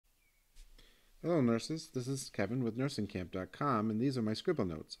Hello, nurses. This is Kevin with Nursing KAMP.com, and these are my scribble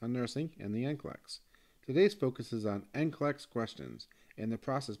notes on nursing and the NCLEX. Today's focus is on NCLEX questions and the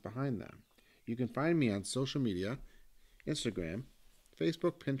process behind them. You can find me on social media, Instagram,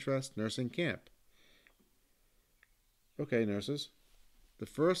 Facebook, Pinterest, Nursing Kamp. Okay, nurses. The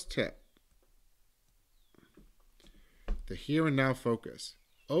first tip, the here and now focus.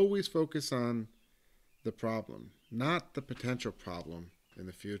 Always focus on the problem, not the potential problem in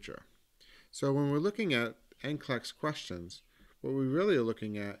the future. So when we're looking at NCLEX questions, what we really are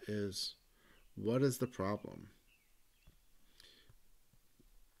looking at is, what is the problem?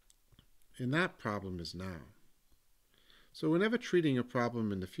 And that problem is now. So whenever treating a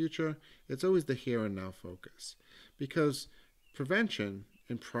problem in the future, it's always the here and now focus, because prevention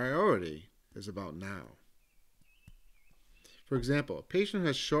and priority is about now. For example, a patient who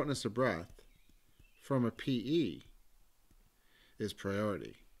has shortness of breath from a PE is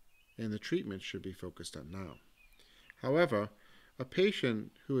priority, and the treatment should be focused on now. However, a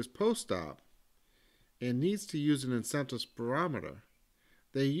patient who is post-op and needs to use an incentive spirometer,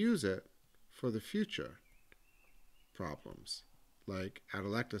 they use it for the future problems like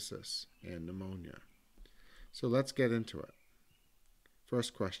atelectasis and pneumonia. So let's get into it.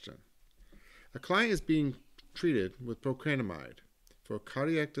 First question. A client is being treated with procainamide for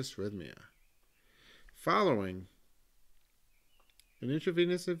cardiac dysrhythmia. Following an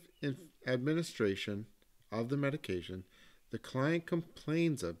intravenous administration of the medication, the client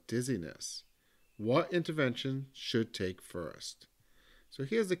complains of dizziness. What intervention should take first? So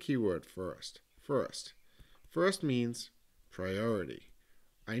here's the key word, first. First means priority.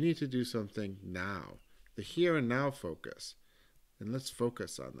 I need to do something now. The here and now focus. And let's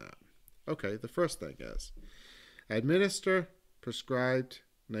focus on that. Okay, the first thing is administer prescribed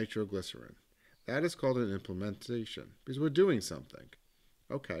nitroglycerin. That is called an implementation because we're doing something.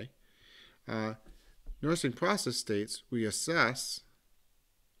 Okay. Nursing process states we assess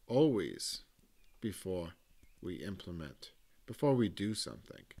always before we implement, before we do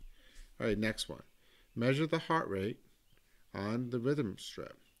something. All right, next one. Measure the heart rate on the rhythm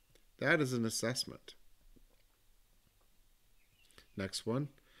strip. That is an assessment. Next one.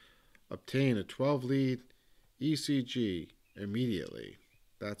 Obtain a 12-lead ECG immediately.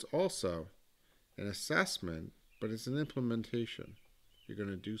 That's also an assessment, but it's an implementation. You're going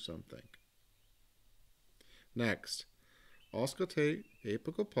to do something. Next, auscultate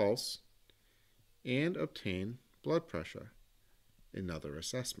apical pulse and obtain blood pressure. Another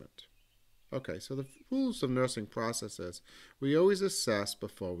assessment. Okay, so the rules of nursing process is we always assess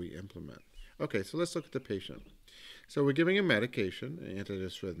before we implement. Okay, so let's look at the patient. So we're giving a medication, an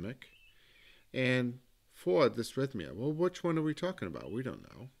antidysrhythmic, and for dysrhythmia. Well, which one are we talking about? We don't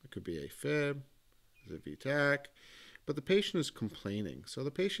know. It could be AFib, is it VTAC, but the patient is complaining. So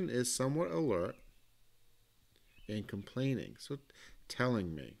the patient is somewhat alert and complaining, so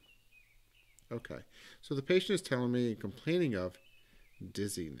telling me. Okay, so the patient is telling me and complaining of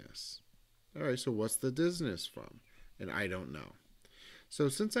dizziness. All right, so what's the dizziness from? And I don't know. So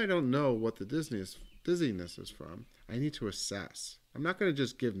since I don't know what the dizziness is from, I need to assess. I'm not going to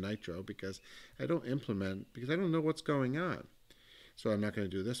just give nitro because I don't implement, because I don't know what's going on. So I'm not going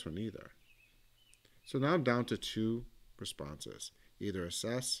to do this one either. So now I'm down to two responses. Either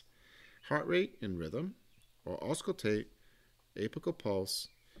assess heart rate and rhythm, or auscultate apical pulse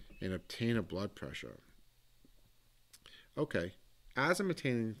and obtain a blood pressure. Okay, as I'm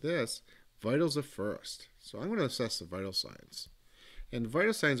attaining this, vitals are first. So I'm going to assess the vital signs. And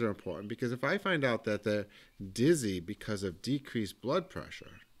vital signs are important because if I find out that they're dizzy because of decreased blood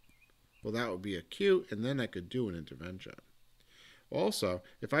pressure, well, that would be acute, and then I could do an intervention. Also,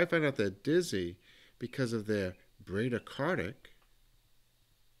 if I find out they're dizzy because of their bradycardic,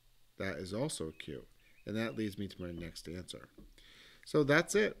 that is also acute. And that leads me to my next answer. So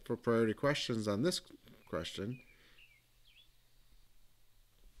that's it for priority questions on this question.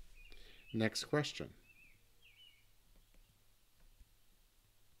 Next question.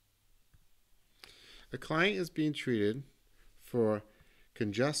 A client is being treated for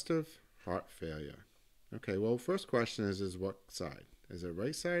congestive heart failure. Okay, well, first question is what side? Is it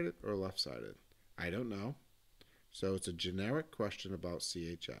right-sided or left-sided? I don't know. So it's a generic question about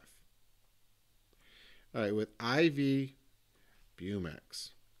CHF. All right, with IV Bumex.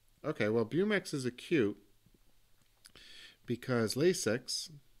 Okay, well, Bumex is acute because Lasix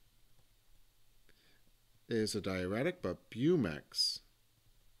is a diuretic, but Bumex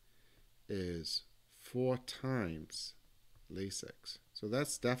is 4 times Lasix. So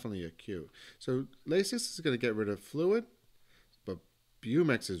that's definitely acute. So Lasix is going to get rid of fluid, but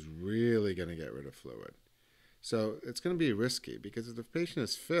Bumex is really going to get rid of fluid. So it's going to be risky because if the patient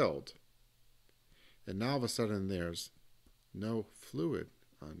is filled, and now all of a sudden there's no fluid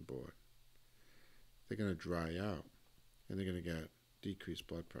on board, they're going to dry out, and they're going to get decreased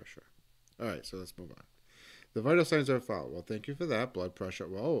blood pressure. All right, so let's move on. The vital signs are followed. Well, thank you for that. Blood pressure.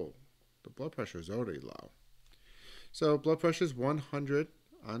 Whoa, the blood pressure is already low. So blood pressure is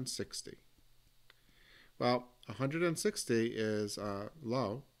 100/60. Well, 160 is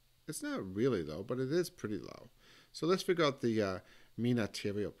low. It's not really low, but it is pretty low. So let's figure out the mean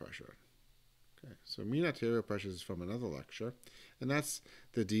arterial pressure. Okay, so mean arterial pressure is from another lecture, and that's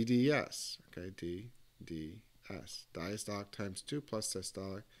the DDS. Okay, DDS, diastolic times 2 plus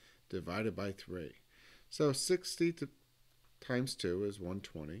systolic divided by 3. So 60 times 2 is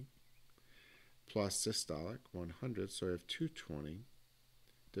 120 plus systolic 100. So we have 220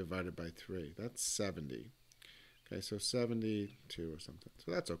 divided by 3. That's 70. Okay, so 72 or something.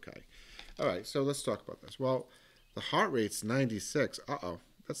 So that's okay. All right, so let's talk about this. Well, the heart rate's 96. Uh-oh,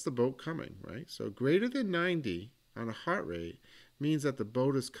 that's the boat coming, right? So greater than 90 on a heart rate means that the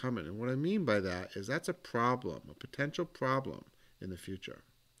boat is coming. And what I mean by that is that's a problem, a potential problem in the future.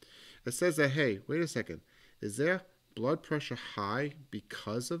 It says that, hey, wait a second, is their blood pressure high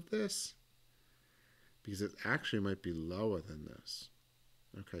because of this? Because it actually might be lower than this.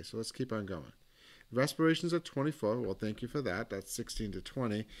 Okay, so let's keep on going. Respirations are 24. Well, thank you for that. That's 16 to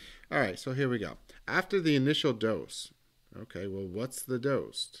 20. All right, so here we go. After the initial dose. Okay, well, what's the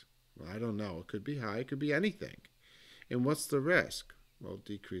dose? Well, I don't know. It could be high. It could be anything. And what's the risk? Well,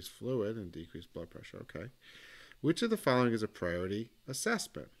 decreased fluid and decreased blood pressure. Okay. Which of the following is a priority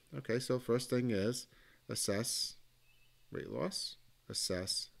assessment? Okay, so first thing is assess weight loss,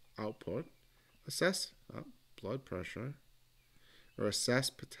 assess output, assess blood pressure, or assess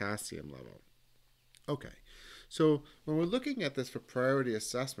potassium level. Okay, so when we're looking at this for priority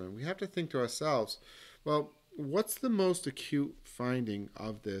assessment, we have to think to ourselves, well, what's the most acute finding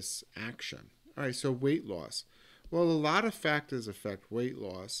of this action? All right, so weight loss. Well, a lot of factors affect weight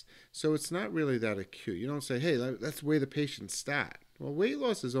loss, so it's not really that acute. You don't say, hey, let's weigh the patient's stat. Well, weight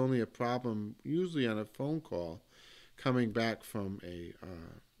loss is only a problem usually on a phone call coming back from a,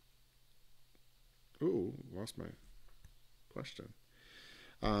 lost my question.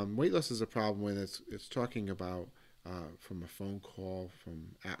 Weight loss is a problem when it's talking about from a phone call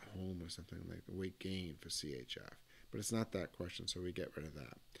from at home or something like the weight gain for CHF. But it's not that question, so we get rid of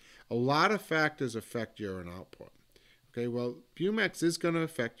that. A lot of factors affect urine output. Okay, well, Bumex is going to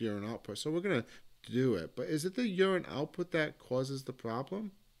affect urine output, so we're going to do it. But is it the urine output that causes the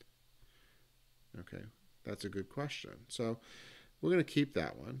problem? Okay, that's a good question. So we're going to keep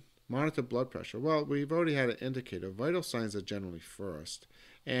that one. Monitor blood pressure. Well, we've already had an indicator. Vital signs are generally first.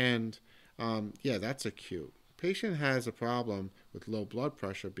 And, yeah, that's acute. Patient has a problem with low blood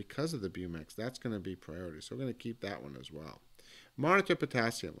pressure because of the Bumex. That's going to be priority. So we're going to keep that one as well. Monitor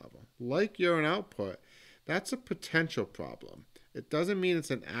potassium level. Like urine output, that's a potential problem. It doesn't mean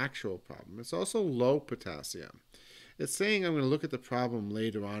it's an actual problem. It's also low potassium. It's saying I'm going to look at the problem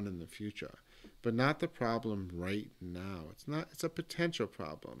later on in the future, but not the problem right now. It's a potential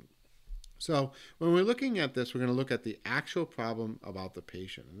problem. So when we're looking at this, we're going to look at the actual problem about the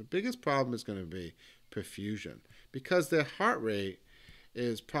patient. And the biggest problem is going to be perfusion, because their heart rate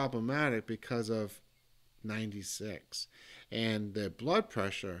is problematic because of 96. And their blood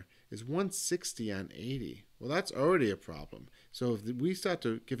pressure is 160 on 80. Well, that's already a problem. So if we start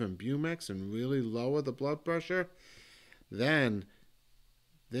to give them Bumex and really lower the blood pressure, then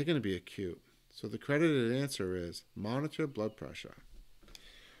they're going to be acute. So the credited answer is monitor blood pressure.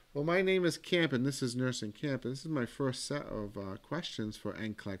 Well, my name is Kamp, and this is Nursing KAMP, and this is my first set of questions for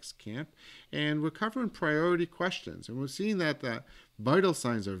NCLEX KAMP, and we're covering priority questions, and we're seeing that the vital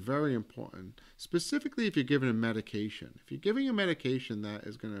signs are very important, specifically if you're giving a medication. If you're giving a medication that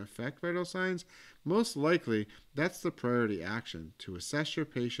is going to affect vital signs, most likely that's the priority action, to assess your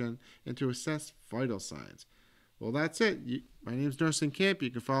patient and to assess vital signs. Well, that's it. My name is Nursing KAMP.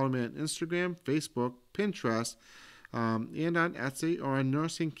 You can follow me on Instagram, Facebook, Pinterest, and on Etsy or on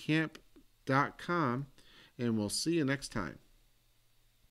nursingkamp.com, and we'll see you next time.